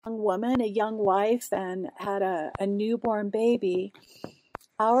young woman, a young wife, and had a newborn baby,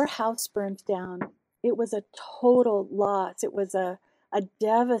 our house burned down. It was a total loss. It was a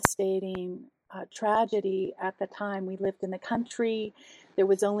devastating tragedy at the time. We lived in the country. There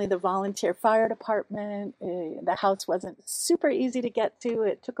was only the volunteer fire department. The house wasn't super easy to get to.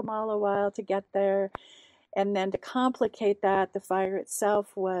 It took them all a while to get there. And then to complicate that, the fire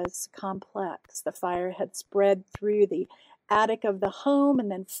itself was complex. The fire had spread through the attic of the home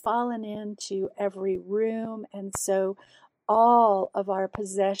and then fallen into every room. And so all of our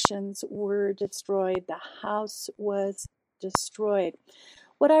possessions were destroyed. The house was destroyed.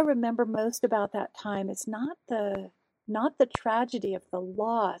 What I remember most about that time is not the tragedy of the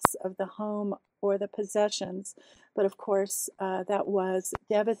loss of the home or the possessions, but of course that was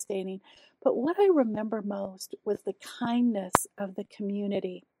devastating. But what I remember most was the kindness of the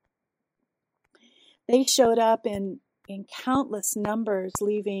community. They showed up in countless numbers,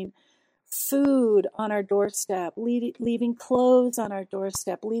 leaving food on our doorstep, leaving clothes on our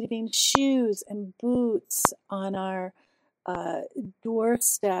doorstep, leaving shoes and boots on our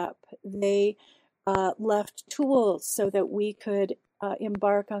doorstep. They left tools so that we could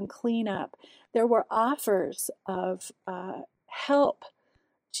embark on cleanup. There were offers of help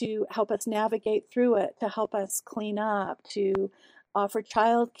to help us navigate through it, to help us clean up, to offer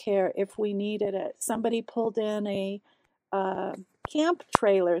childcare if we needed it. Somebody pulled in a camp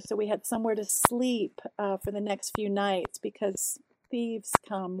trailer so we had somewhere to sleep for the next few nights, because thieves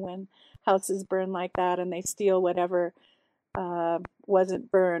come when houses burn like that and they steal whatever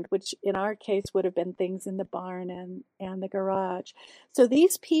wasn't burned, which in our case would have been things in the barn and the garage. So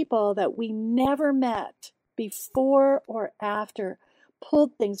these people that we never met before or after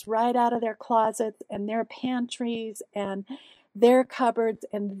pulled things right out of their closets and their pantries and their cupboards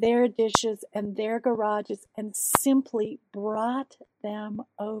and their dishes and their garages and simply brought them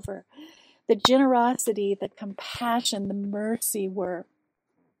over. The generosity, the compassion, the mercy were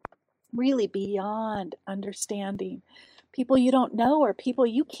really beyond understanding. People you don't know or people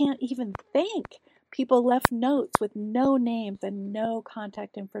you can't even think. People left notes with no names and no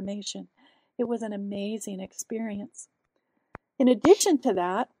contact information. It was an amazing experience. In addition to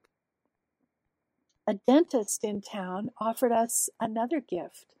that, a dentist in town offered us another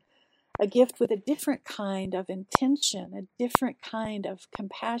gift, a gift with a different kind of intention, a different kind of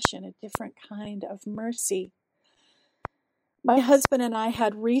compassion, a different kind of mercy. My husband and I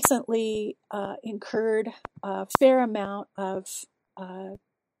had recently incurred a fair amount of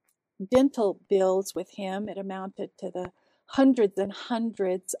dental bills with him. It amounted to the hundreds and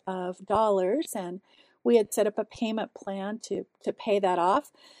hundreds of dollars, and we had set up a payment plan to pay that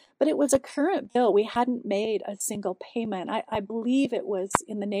off. But it was a current bill. We hadn't made a single payment. I believe it was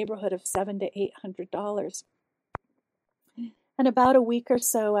in the neighborhood of $700 to $800. And about a week or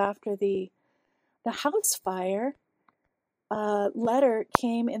so after the house fire, a letter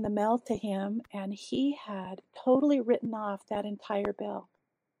came in the mail to him, and he had totally written off that entire bill.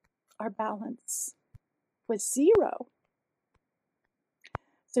 Our balance was zero.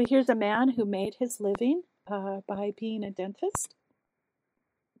 So here's a man who made his living by being a dentist.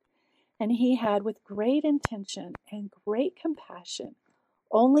 And he had, with great intention and great compassion,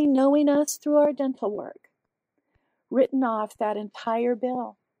 only knowing us through our dental work, written off that entire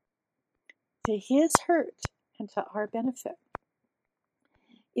bill to his hurt and to our benefit.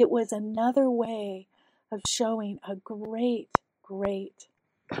 It was another way of showing a great, great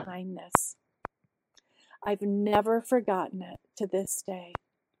kindness. I've never forgotten it to this day.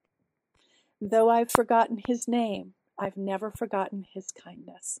 Though I've forgotten his name, I've never forgotten his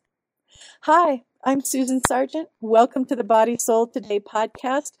kindness. Hi, I'm Susan Sargent. Welcome to the Body Soul Today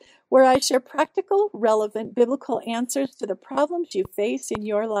podcast, where I share practical, relevant biblical answers to the problems you face in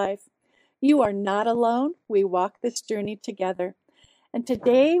your life. You are not alone. We walk this journey together. And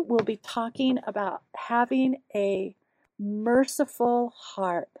today we'll be talking about having a merciful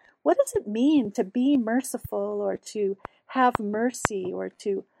heart. What does it mean to be merciful, or to have mercy, or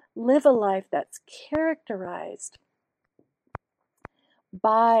to live a life that's characterized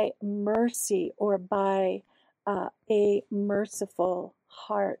by mercy or by a merciful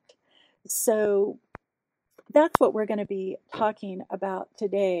heart? So that's what we're going to be talking about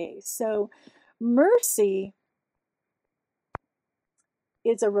today. So mercy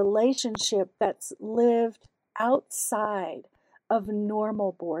is a relationship that's lived outside of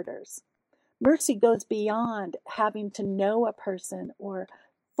normal borders. Mercy goes beyond having to know a person or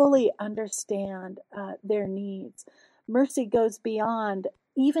fully understand their needs. Mercy goes beyond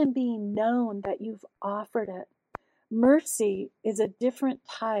even being known that you've offered it. Mercy is a different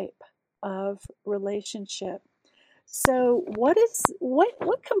type of relationship. So what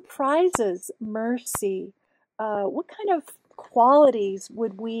comprises mercy? What kind of qualities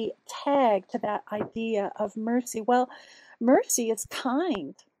would we tag to that idea of mercy? Well, mercy is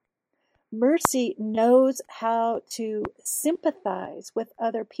kind. Mercy knows how to sympathize with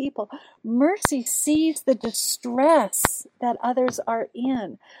other people. Mercy sees the distress that others are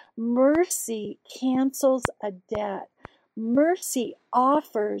in. Mercy cancels a debt. Mercy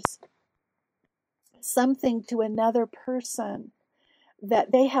offers something to another person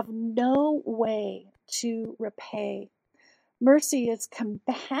that they have no way to repay. Mercy is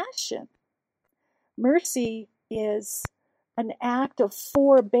compassion. Mercy is an act of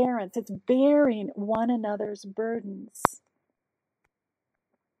forbearance. It's bearing one another's burdens.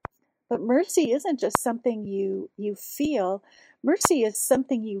 But mercy isn't just something you feel. Mercy is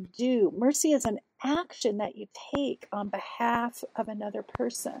something you do. Mercy is an action that you take on behalf of another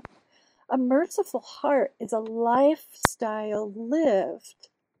person. A merciful heart is a lifestyle lived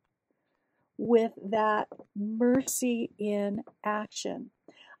with that mercy in action.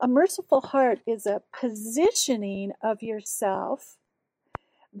 A merciful heart is a positioning of yourself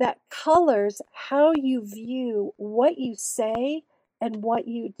that colors how you view what you say and what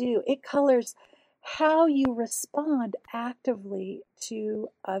you do. It colors how you respond actively to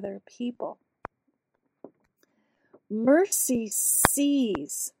other people. Mercy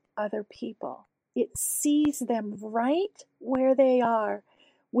sees other people. It sees them right where they are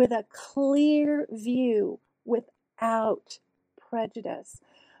with a clear view without prejudice.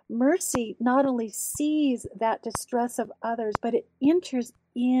 Mercy not only sees that distress of others, but it enters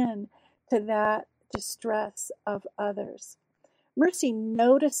in to that distress of others. Mercy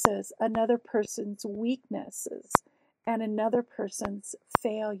notices another person's weaknesses and another person's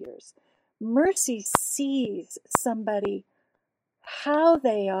failures. Mercy sees somebody how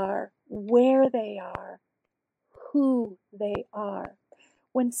they are, where they are, who they are.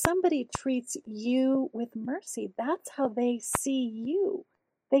 When somebody treats you with mercy, that's how they see you.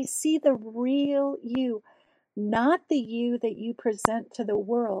 They see the real you, not the you that you present to the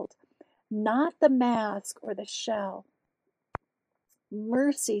world, not the mask or the shell.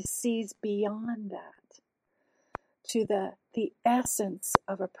 Mercy sees beyond that to the essence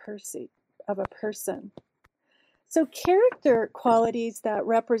of a person. So character qualities that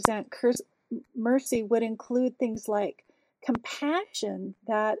represent mercy would include things like compassion,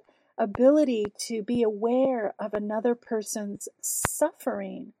 that ability to be aware of another person's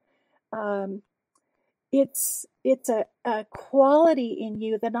suffering. It's a quality in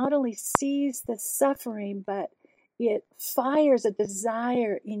you that not only sees the suffering, but it fires a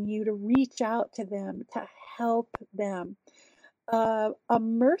desire in you to reach out to them, to help them. A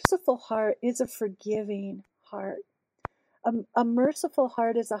merciful heart is a forgiving heart. A merciful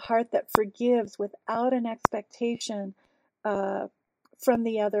heart is a heart that forgives without an expectation from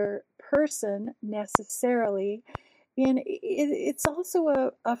the other person necessarily. And it's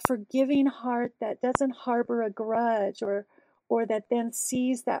also a forgiving heart that doesn't harbor a grudge or that then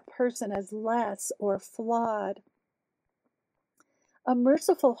sees that person as less or flawed. A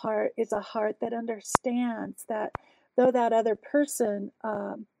merciful heart is a heart that understands that though that other person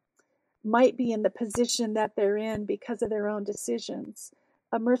might be in the position that they're in because of their own decisions,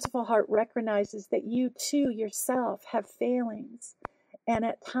 a merciful heart recognizes that you too yourself have failings and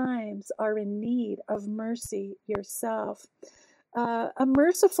at times are in need of mercy yourself. A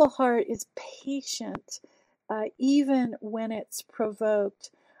merciful heart is patient even when it's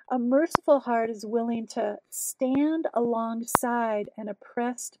provoked. A merciful heart is willing to stand alongside an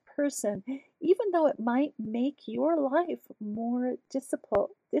oppressed person, even though it might make your life more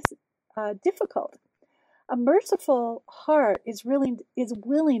difficult. A merciful heart is willing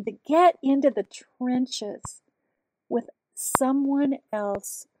to get into the trenches with someone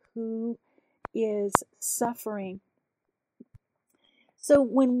else who is suffering. So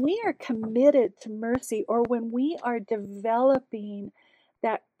when we are committed to mercy, or when we are developing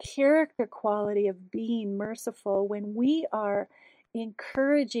that character quality of being merciful, when we are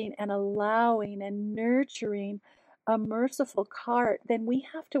encouraging and allowing and nurturing a merciful heart, then we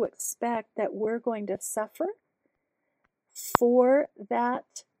have to expect that we're going to suffer for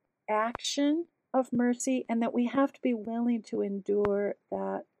that action of mercy, and that we have to be willing to endure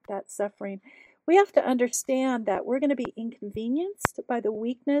that suffering. We have to understand that we're going to be inconvenienced by the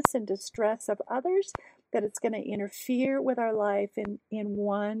weakness and distress of others, that it's going to interfere with our life in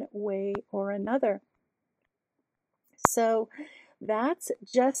one way or another. So that's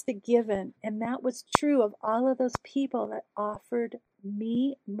just a given, and that was true of all of those people that offered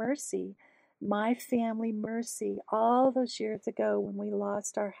me mercy, my family mercy, all those years ago when we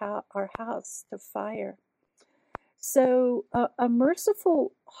lost our house to fire. So a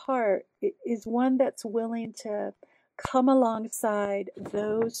merciful heart is one that's willing to come alongside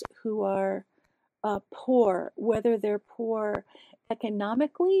those who are poor, whether they're poor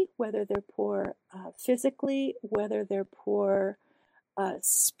economically, whether they're poor physically, whether they're poor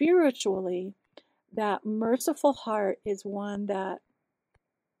spiritually. That merciful heart is one that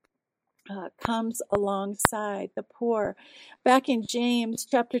comes alongside the poor. Back in James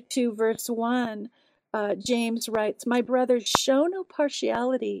chapter 2, verse 1, James writes, "My brothers, show no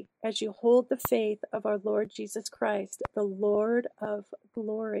partiality as you hold the faith of our Lord Jesus Christ, the Lord of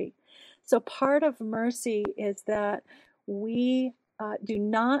glory." So part of mercy is that we do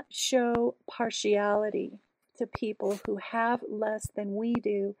not show partiality to people who have less than we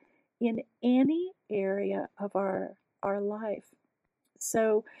do in any area of our life.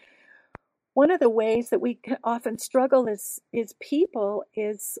 So one of the ways that we often struggle is people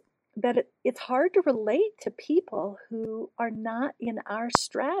is that it's hard to relate to people who are not in our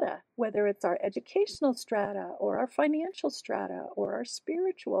strata, whether it's our educational strata or our financial strata or our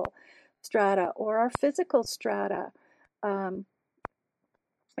spiritual strata or our physical strata. And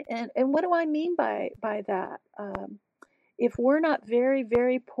what do I mean by that? If we're not very,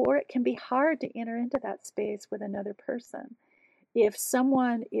 very poor, it can be hard to enter into that space with another person. If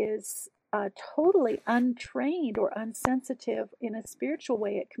someone is totally untrained or unsensitive in a spiritual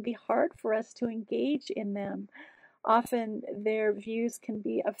way, it can be hard for us to engage in them. Often their views can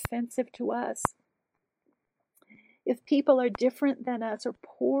be offensive to us. If people are different than us or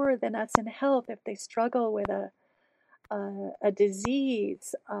poorer than us in health, if they struggle with a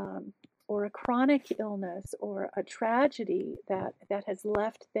disease or a chronic illness or a tragedy that has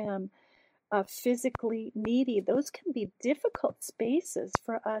left them physically needy, those can be difficult spaces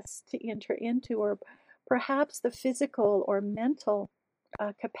for us to enter into, or perhaps the physical or mental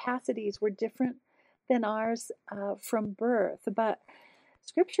capacities were different than ours from birth. But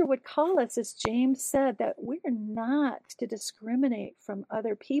Scripture would call us, as James said, that we're not to discriminate from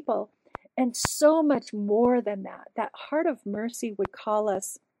other people. And so much more than that. That heart of mercy would call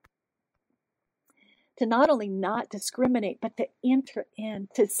us to not only not discriminate, but to enter in,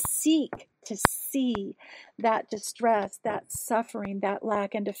 to seek, to see that distress, that suffering, that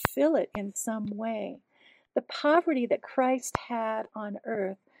lack, and to fill it in some way. The poverty that Christ had on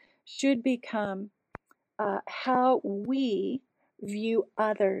earth should become how we view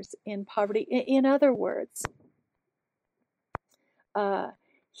others in poverty. In other words,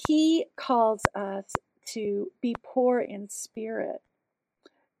 he calls us to be poor in spirit.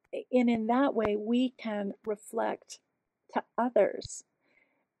 And in that way, we can reflect to others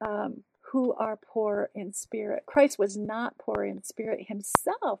who are poor in spirit. Christ was not poor in spirit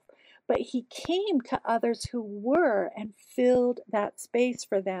himself, but he came to others who were and filled that space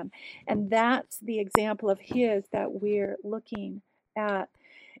for them. And that's the example of his that we're looking at.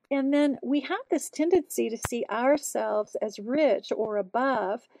 And then we have this tendency to see ourselves as rich or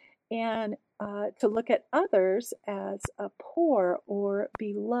above, and to look at others as poor or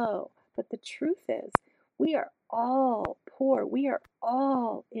below. But the truth is, we are all poor. We are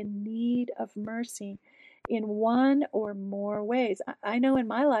all in need of mercy in one or more ways. I know in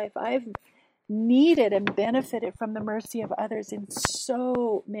my life, I've needed and benefited from the mercy of others in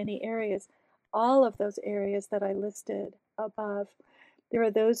so many areas, all of those areas that I listed above. There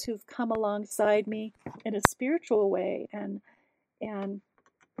are those who've come alongside me in a spiritual way and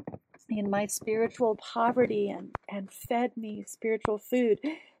in my spiritual poverty and fed me spiritual food.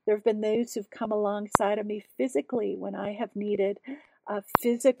 There have been those who've come alongside of me physically when I have needed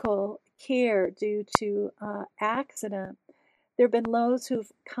physical care due to accident. There have been those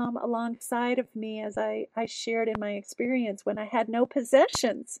who've come alongside of me, as I shared in my experience, when I had no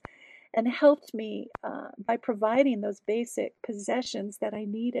possessions, and helped me by providing those basic possessions that I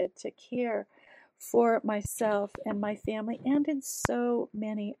needed to care for myself and my family, and in so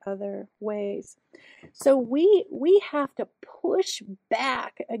many other ways. So we have to push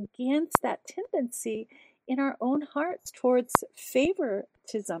back against that tendency in our own hearts towards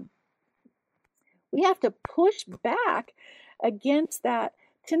favoritism. We have to push back against that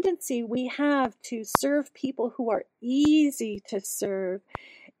tendency we have to serve people who are easy to serve,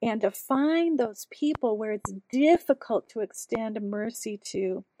 and to find those people where it's difficult to extend mercy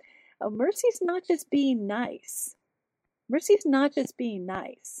to. Mercy is not just being nice. Mercy is not just being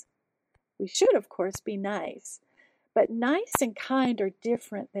nice. We should, of course, be nice. But nice and kind are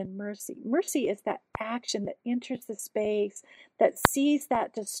different than mercy. Mercy is that action that enters the space, that sees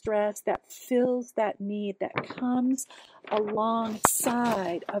that distress, that fills that need, that comes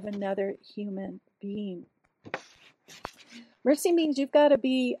alongside of another human being. Mercy means you've got to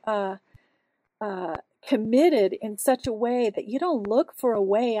be committed in such a way that you don't look for a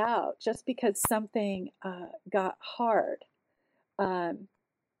way out just because something got hard.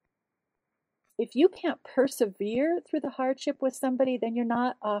 If you can't persevere through the hardship with somebody, then you're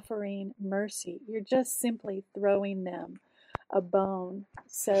not offering mercy. You're just simply throwing them a bone.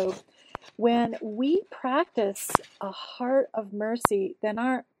 So when we practice a heart of mercy, then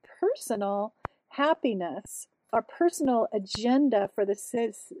our personal happiness, our personal agenda for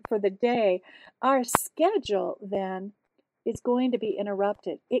the day, our schedule then is going to be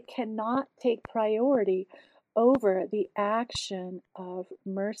interrupted. It cannot take priority over the action of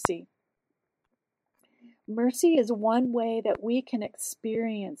mercy. Mercy is one way that we can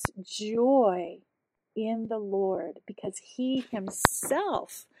experience joy in the Lord because He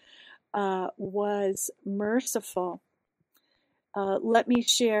Himself was merciful. Let me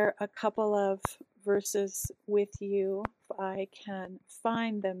share a couple of verses with you if I can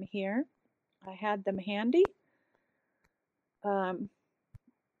find them here. I had them handy. But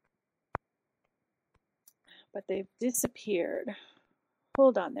they've disappeared.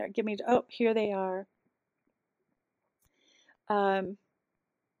 Hold on there. Here they are.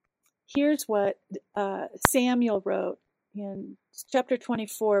 Here's what Samuel wrote in chapter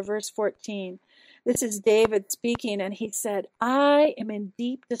 24, verse 14. This is David speaking, and he said, I am in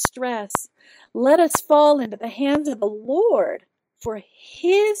deep distress. Let us fall into the hands of the Lord, for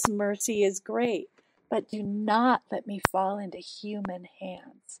His mercy is great. But do not let me fall into human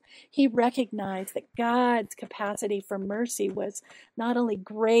hands. He recognized that God's capacity for mercy was not only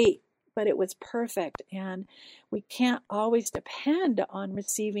great, but it was perfect, and we can't always depend on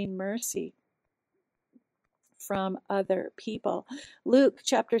receiving mercy from other people. Luke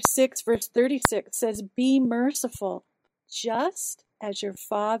chapter 6, verse 36 says, be merciful, just as your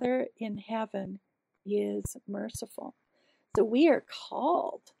Father in heaven is merciful. So we are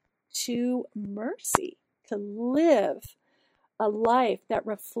called to mercy, to live a life that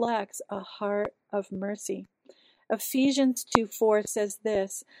reflects a heart of mercy. Ephesians 2:4 says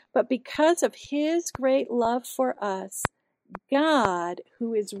this, but because of His great love for us, God,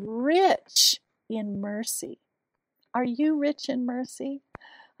 who is rich in mercy. Are you rich in mercy?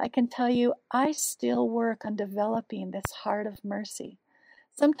 I can tell you, I still work on developing this heart of mercy.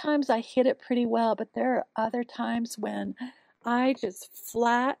 Sometimes I hit it pretty well, but there are other times when I just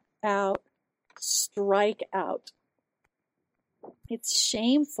flat out strike out. It's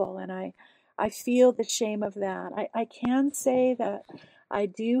shameful, and I feel the shame of that. I can say that I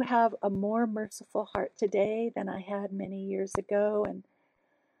do have a more merciful heart today than I had many years ago, and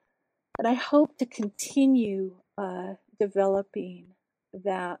I hope to continue developing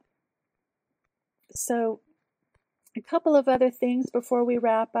that. So, a couple of other things before we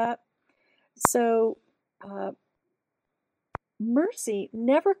wrap up. So, mercy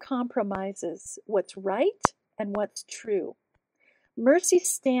never compromises what's right and what's true. Mercy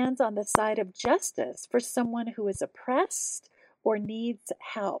stands on the side of justice for someone who is oppressed or needs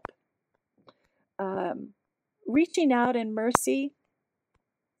help. Reaching out in mercy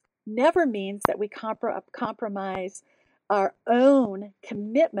never means that we compromise our own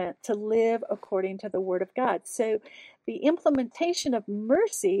commitment to live according to the Word of God. So the implementation of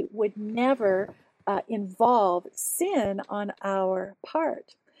mercy would never involve sin on our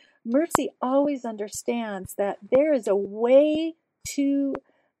part. Mercy always understands that there is a way to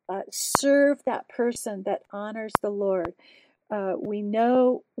serve that person that honors the Lord. We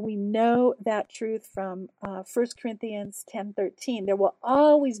know that truth from 1 Corinthians 10:13. There will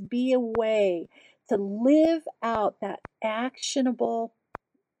always be a way to live out that actionable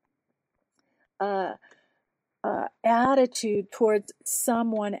attitude towards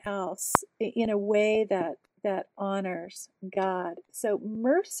someone else in a way that honors God. So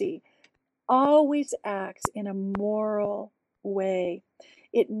mercy always acts in a moral way.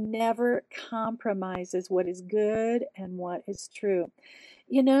 It never compromises what is good and what is true.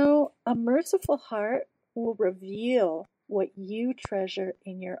 You know, a merciful heart will reveal what you treasure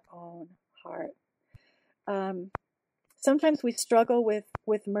in your own heart. Sometimes we struggle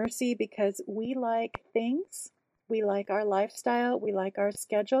with mercy because we like things. We like our lifestyle. We like our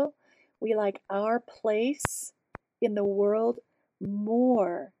schedule. We like our place in the world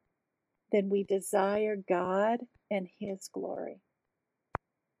more than we desire God and His glory.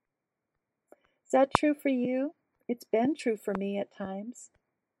 Is that true for you? It's been true for me at times.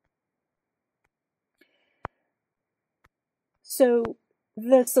 So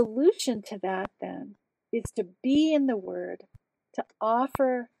the solution to that then is to be in the Word, to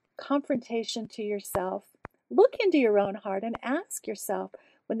offer confrontation to yourself. Look into your own heart and ask yourself,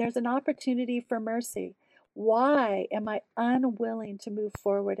 when there's an opportunity for mercy, why am I unwilling to move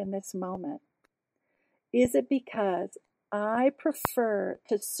forward in this moment? Is it because I prefer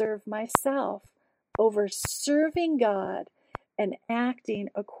to serve myself over serving God and acting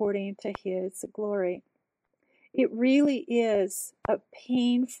according to His glory? It really is a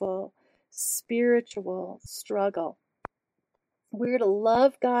painful spiritual struggle. We're to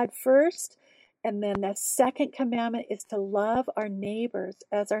love God first, and then the second commandment is to love our neighbors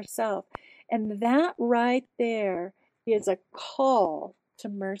as ourselves. And that right there is a call to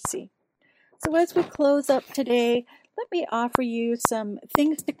mercy. So as we close up today, let me offer you some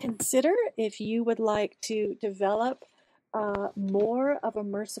things to consider if you would like to develop more of a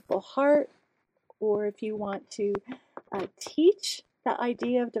merciful heart, or if you want to teach the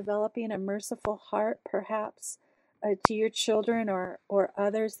idea of developing a merciful heart, perhaps to your children or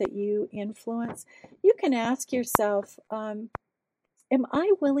others that you influence. You can ask yourself, am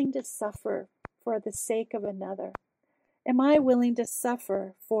I willing to suffer for the sake of another? Am I willing to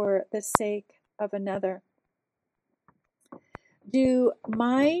suffer for the sake of another? Does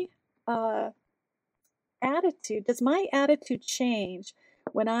my attitude change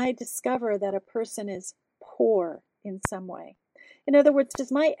when I discover that a person is poor in some way? In other words,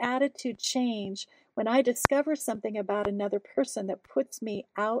 does my attitude change when I discover something about another person that puts me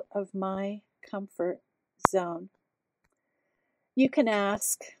out of my comfort zone? You can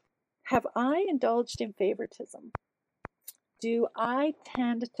ask, have I indulged in favoritism? Do I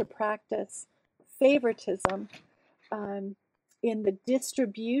tend to practice favoritism in the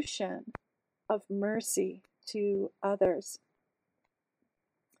distribution of mercy to others?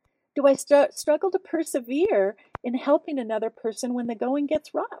 Do I struggle to persevere in helping another person when the going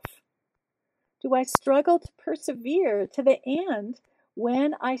gets rough? Do I struggle to persevere to the end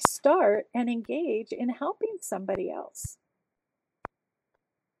when I start and engage in helping somebody else?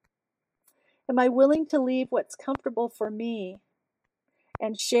 Am I willing to leave what's comfortable for me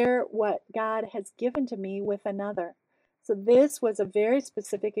and share what God has given to me with another? So this was a very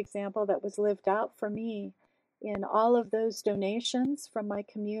specific example that was lived out for me in all of those donations from my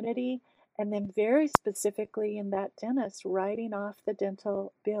community, and then very specifically in that dentist writing off the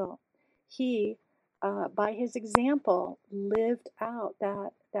dental bill. He, by his example, lived out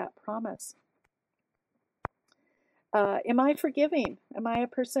that promise. Am I forgiving? Am I a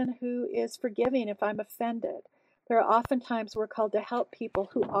person who is forgiving if I'm offended? There are oftentimes we're called to help people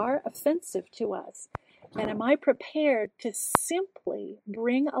who are offensive to us. And am I prepared to simply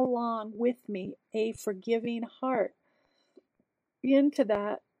bring along with me a forgiving heart into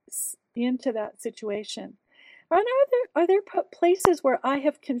that situation? And are there places where I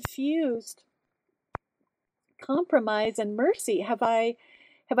have confused compromise and mercy? Have I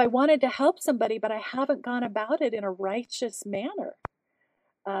wanted to help somebody, but I haven't gone about it in a righteous manner?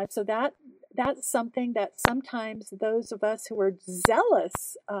 So that's something that sometimes those of us who are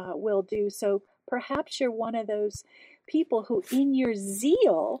zealous will do. So perhaps you're one of those people who, in your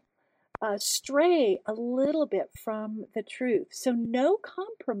zeal, stray a little bit from the truth. So no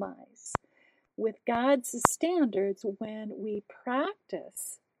compromise with God's standards when we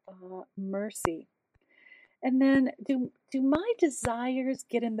practice mercy. And then, do my desires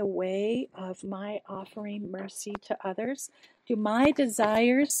get in the way of my offering mercy to others? Do my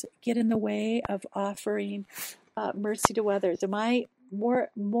desires get in the way of offering mercy to others? Am I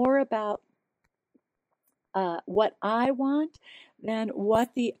more about what I want than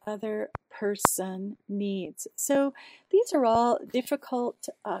what the other person needs? So these are all difficult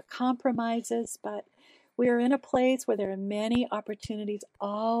compromises, but we are in a place where there are many opportunities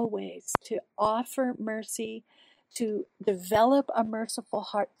always to offer mercy, to develop a merciful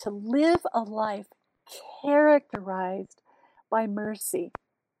heart, to live a life characterized by mercy.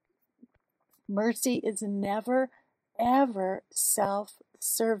 Mercy is never, ever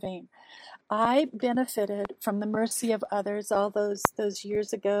self-serving. I benefited from the mercy of others all those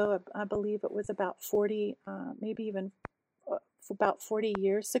years ago. I believe it was about 40, maybe even about 40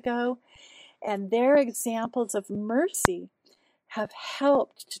 years ago. And their examples of mercy have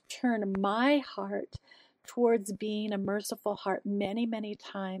helped to turn my heart towards being a merciful heart many, many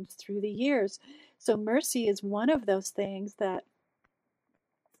times through the years. So mercy is one of those things that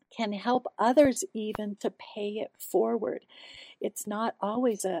can help others even to pay it forward. It's not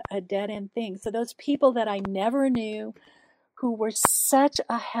always a dead-end thing. So those people that I never knew who were such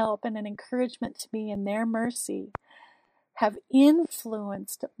a help and an encouragement to me in their mercy have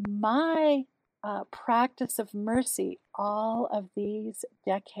influenced my practice of mercy all of these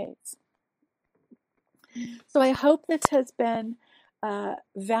decades. So I hope this has been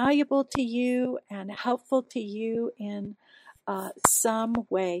valuable to you and helpful to you in some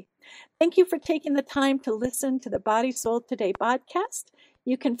way. Thank you for taking the time to listen to the Body Soul Today podcast.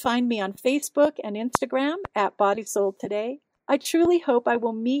 You can find me on Facebook and Instagram at Body Soul Today. I truly hope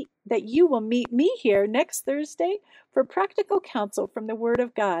that you will meet me here next Thursday for practical counsel from the Word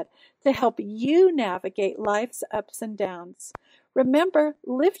of God to help you navigate life's ups and downs. Remember,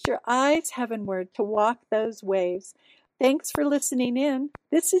 lift your eyes heavenward to walk those waves. Thanks for listening in.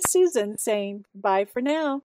 This is Susan saying bye for now.